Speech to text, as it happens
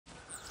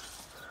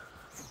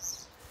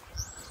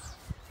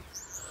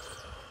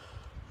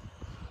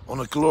on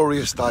a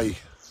glorious day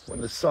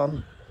when the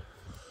sun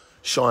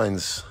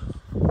shines,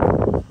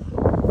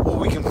 all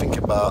we can think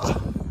about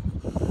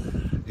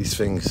is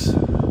things.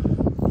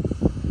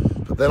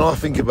 But then I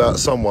think about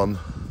someone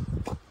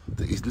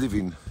that is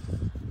living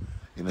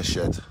in a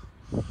shed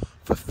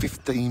for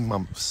 15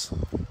 months.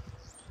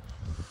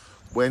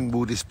 When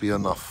will this be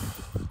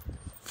enough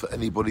for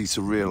anybody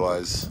to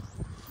realise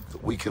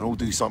that we can all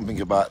do something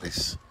about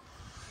this?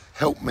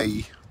 Help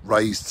me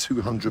raise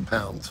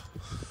 £200.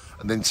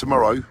 And then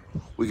tomorrow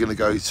we're going to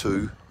go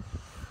to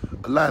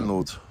a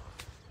landlord.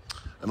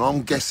 And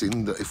I'm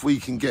guessing that if we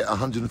can get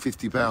 £150,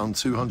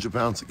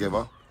 £200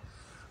 together,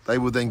 they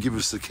will then give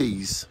us the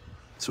keys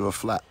to a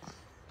flat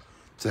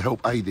to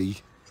help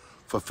AD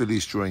fulfill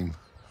his dream.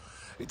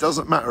 It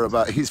doesn't matter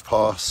about his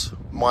pass,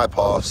 my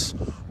pass,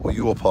 or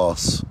your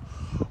pass.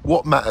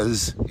 What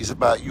matters is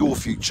about your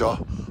future,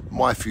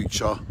 my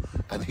future,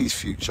 and his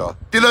future.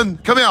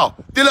 Dylan, come here!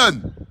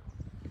 Dylan!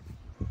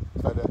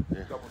 Stay there.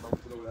 Yeah.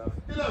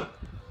 Dylan!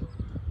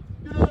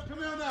 Dylan, come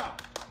here now!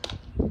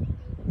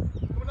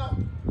 Come on up.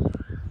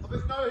 Up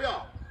here, no,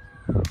 here.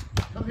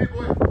 Come here,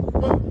 boy.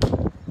 Come on.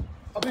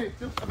 Up here,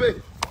 up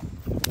here.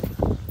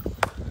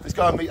 Let's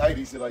go and meet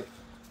AD today.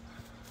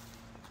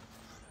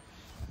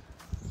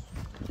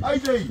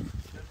 AD!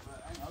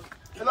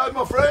 Hello,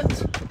 my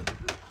friend.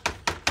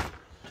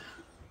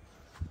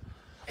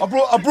 I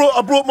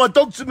brought my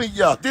dog to meet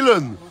you,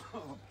 Dylan.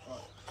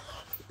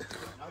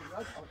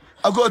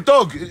 I've got a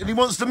dog and he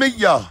wants to meet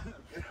you.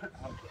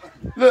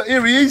 Look,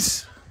 here he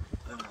is.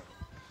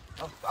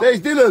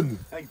 There's Dylan.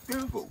 Hey,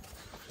 Google.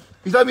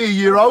 He's only a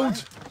year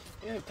old.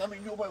 Yeah, come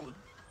in, you're welcome.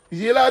 Is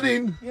he allowed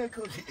in? Yeah, of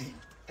course he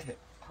is.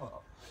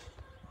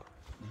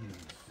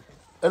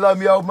 Hello,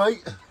 me old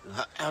mate.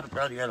 How the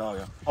bloody hell are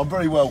you? I'm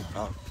very well.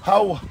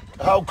 Oh.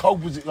 How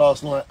cold was it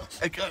last night?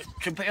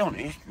 To be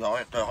honest,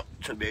 right,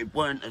 it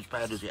weren't as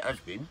bad as it has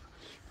been.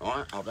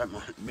 Right, I don't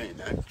mind admitting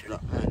that. Do you know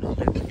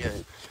what I mean? Yeah,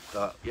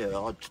 but yeah,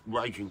 I had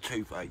raging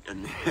toothache,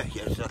 and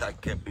yeah, so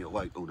that kept me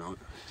awake all night.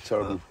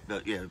 Terrible.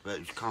 But yeah, but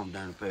it's calmed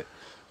down a bit.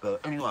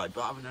 But anyway,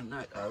 but other than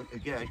that, though,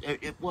 yeah,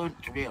 it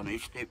weren't. To be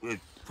honest, it was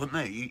for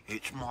me.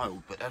 It's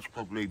mild, but that's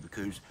probably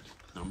because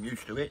I'm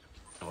used to it.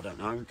 I don't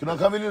know. Can I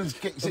come in and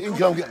get in?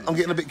 I'm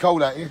getting a bit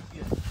cold out here.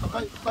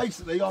 Yeah.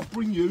 Basically, I'll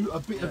bring you a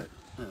bit of...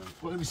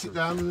 Well, let me sit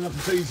down and then I can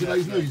tell you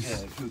today's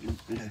news.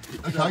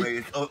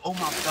 Okay. All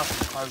my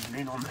stuff is closing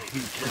in on me,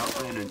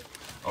 and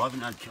I haven't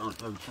had a chance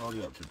to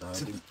tidy up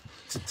today.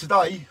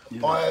 Today,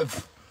 I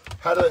have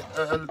had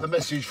a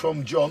message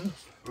from John,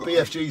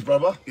 BFG's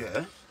brother.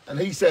 Yeah. And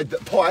he said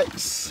that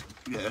Pikes,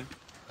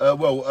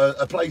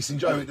 a place in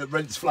Jowick that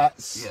rents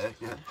flats,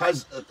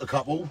 has a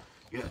couple.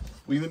 Yeah.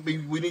 We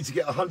need to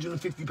get a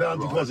 £150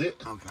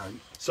 deposit. Okay.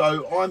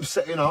 So I'm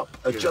setting up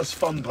a Just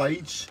Fun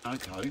page.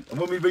 Okay. And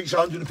when we reach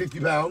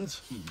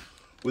 £150,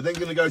 we're then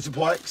going to go to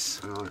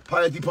Pikes,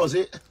 pay a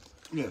deposit,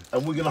 and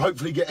we're going to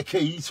hopefully get a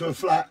key to a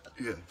flat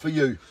for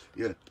you.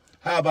 Yeah.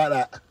 How about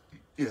that?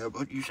 Yeah,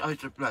 but you say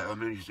it's a flat. I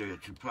mean, it's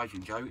a place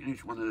in Jowick, and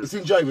it's one of the... It's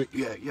in Jowick.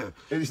 Yeah, yeah.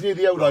 And it's near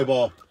the Eldo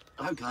Bar.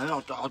 Okay, I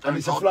don't... And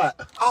it's a flat.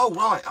 Oh,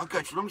 right,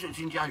 okay, so long as it's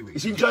in Jowick.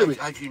 It's in Jowick.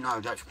 As you know,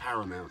 that's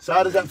paramount. So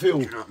how does that feel?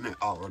 Do you know what I mean?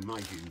 Oh,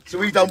 amazing. So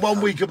we've done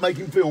 1 week of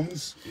making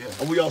films,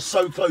 and we are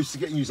so close to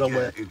getting you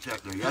somewhere. Yeah,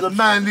 exactly. Because a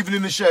man living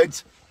in a shed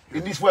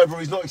in this weather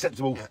is not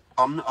acceptable.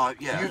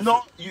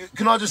 Yeah,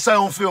 Can I just say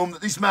on film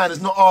that this man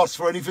has not asked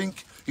for anything,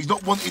 he's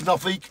not wanted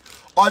nothing.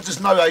 I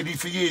just know AD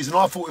for years, and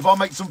I thought if I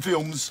make some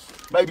films,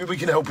 maybe we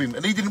can help him.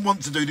 And he didn't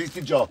want to do this,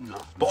 did you? No.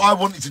 But I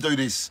wanted to do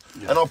this,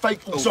 and I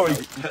thank. Oh, sorry.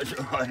 That's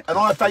right. And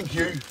I thank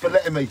you for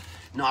letting me.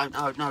 No,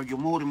 you're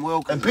more than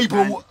welcome. And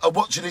people are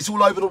watching this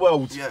all over the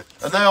world. Yeah.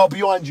 And they are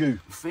behind you.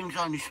 Things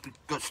only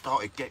got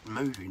started getting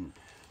moving,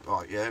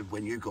 right? Yeah,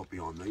 when you got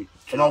behind me.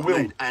 And I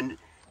will.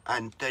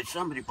 And there's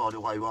somebody, by the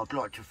way, who I'd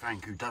like to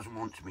thank who doesn't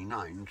want to be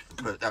named,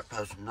 but that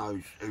person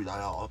knows who they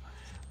are,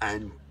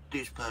 and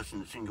this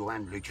person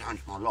single-handedly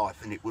changed my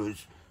life, and it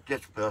was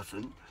this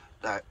person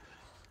that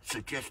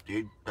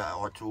suggested that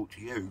I talk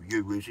to you.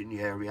 You was in the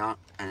area,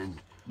 and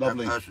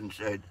Lovely. That person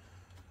said,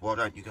 why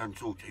don't you go and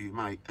talk to your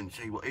mate and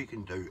see what he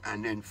can do?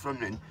 And then from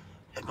then,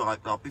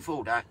 like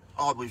before that,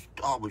 I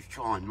was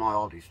trying my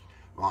hardest,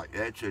 right,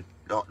 yeah, to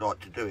like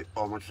to do it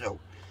by myself.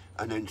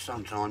 And then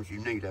sometimes you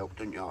need help,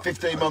 don't you?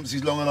 15 months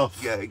is long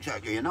enough. Yeah,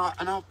 exactly. And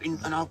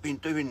I've been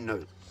doing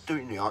the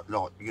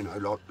like you know,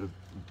 like the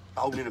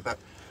holding about,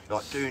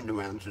 like doing the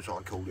rounds, as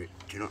I call it.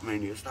 Do you know what I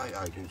mean? The estate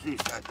agents,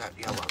 this, that,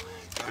 the other,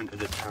 going to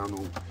the town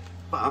hall.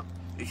 But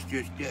it's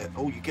just, yeah,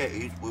 all you get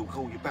is we'll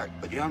call you back.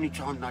 But the only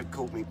time they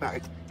call me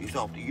back is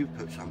after you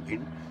put something,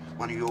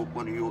 one of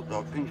your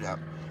like, things out.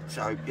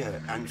 So yeah,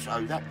 and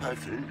so that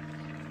person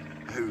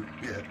who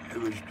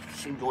has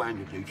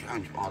single-handedly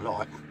changed my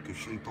life because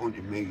she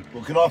pointed me.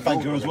 Well, can I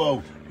thank her as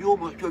well?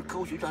 Of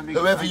course you don't need.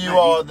 Whoever you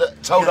are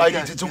that told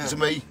AD to talk to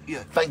me,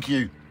 thank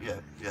you. Yeah.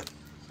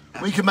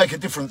 We can make a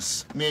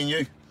difference, me and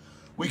you.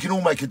 We can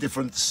all make a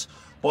difference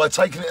by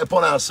taking it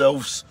upon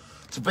ourselves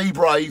to be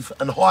brave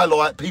and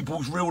highlight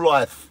people's real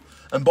life.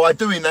 And by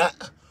doing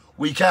that,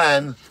 we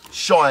can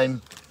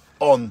shine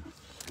on.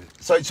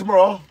 So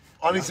tomorrow,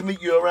 I need to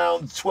meet you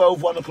around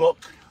 12, 1 o'clock.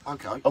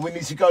 Okay. And we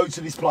need to go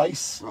to this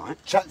place. Right.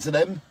 Chat to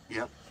them.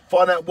 Yeah.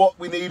 Find out what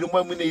we need and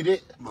when we need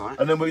it. Right.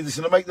 And then we're just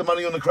going to make the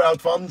money on the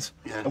crowd fund.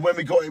 Yeah. And when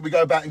we got it, we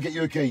go back and get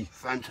you a key.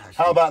 Fantastic.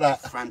 How about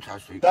that?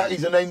 Fantastic. That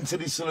is an end to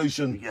this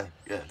solution. Yeah,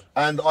 yeah.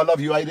 And I love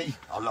you, AD.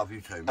 I love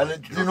you too, mate.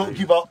 And do not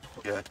give up.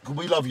 Yeah. Because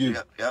we love you.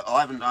 Yeah, yeah.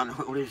 I haven't done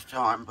all this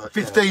time, but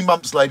 15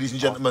 months, ladies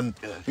and gentlemen.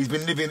 Yeah. He's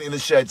been living in a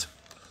shed.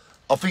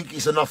 I think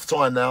it's enough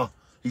time now.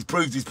 He's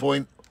proved his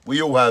point. We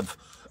all have.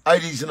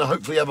 AD's going to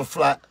hopefully have a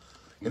flat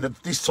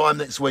this time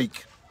next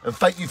week. And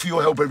thank you for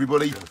your help,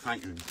 everybody. Yeah,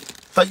 thank you.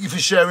 Thank you for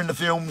sharing the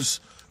films.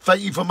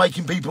 Thank you for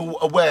making people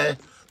aware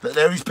that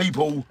there is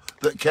people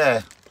that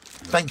care.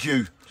 Thank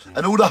you.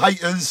 And all the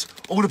haters,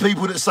 all the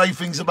people that say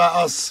things about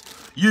us,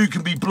 you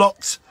can be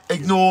blocked,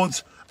 ignored,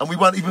 and we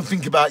won't even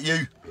think about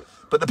you.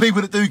 But the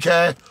people that do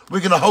care, we're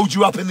going to hold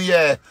you up in the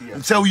air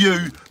and tell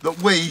you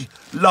that we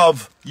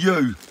love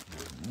you.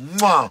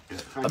 Mwah.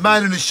 A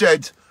man in a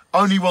shed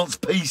only wants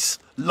peace,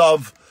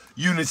 love,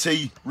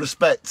 unity,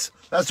 respect.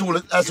 That's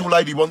all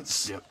Lady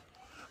wants. Yep.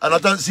 And I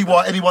don't see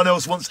why anyone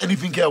else wants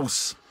anything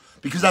else,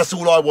 because that's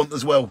all I want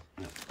as well.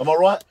 Am I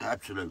right?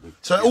 Absolutely.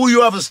 So all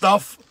your other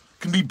stuff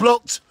can be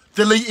blocked,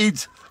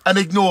 deleted and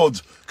ignored,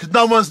 because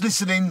no one's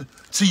listening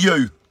to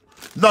you.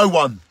 No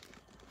one.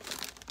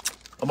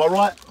 Am I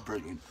right?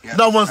 Brilliant. Yeah,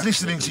 no one's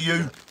listening to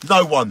you.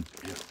 No one.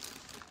 Yeah.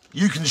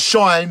 You can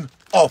shine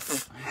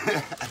off.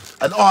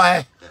 And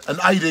I and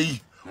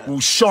AD will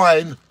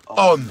shine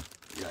on.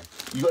 Yeah.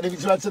 You got anything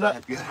to add to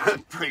that? Yeah,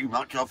 pretty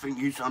much. I think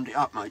you summed it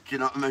up, mate. Do you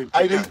know what I mean?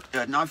 AD?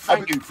 Yeah, no,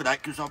 thank you for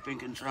that, because I've been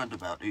concerned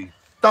about you.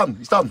 Done.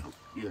 It's done.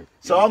 Yeah.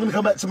 So I'm going to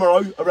come back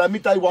tomorrow around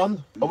midday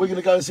 1, and we're going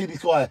to go and see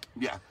this guy.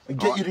 Yeah. And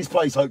get you this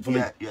place,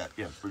 hopefully. Yeah,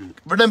 brilliant.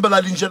 Remember,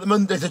 ladies and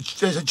gentlemen, there's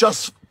a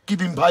Just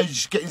Giving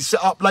page getting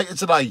set up later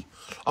today.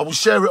 I will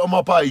share it on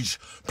my page.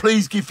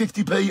 Please give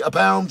 50p,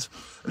 £1,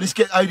 and let's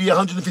get AD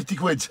 150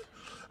 quid.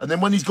 And then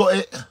when he's got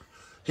it,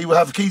 he will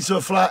have keys to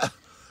a flat,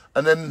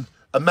 and then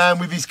a man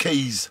with his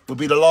keys will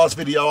be the last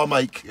video I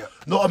make. Yeah.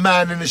 Not a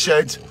man in a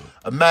shed,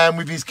 a man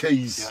with his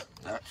keys.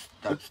 Yeah,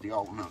 that's the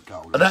ultimate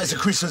goal. And that's a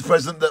Christmas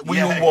present that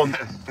we all want.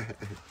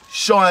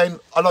 Shine.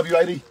 I love you,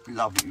 AD.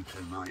 Love you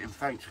too, mate. And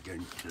thanks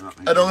again. You know what I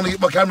mean? And I'm going to get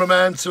my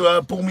cameraman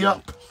to pull me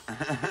up.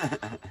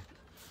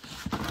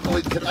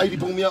 Oh, can AD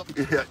pull me up?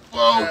 Yeah.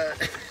 Whoa.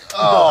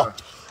 Oh,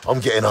 I'm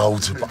getting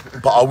old,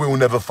 but I will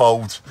never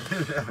fold.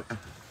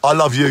 I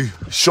love you.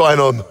 Shine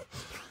on.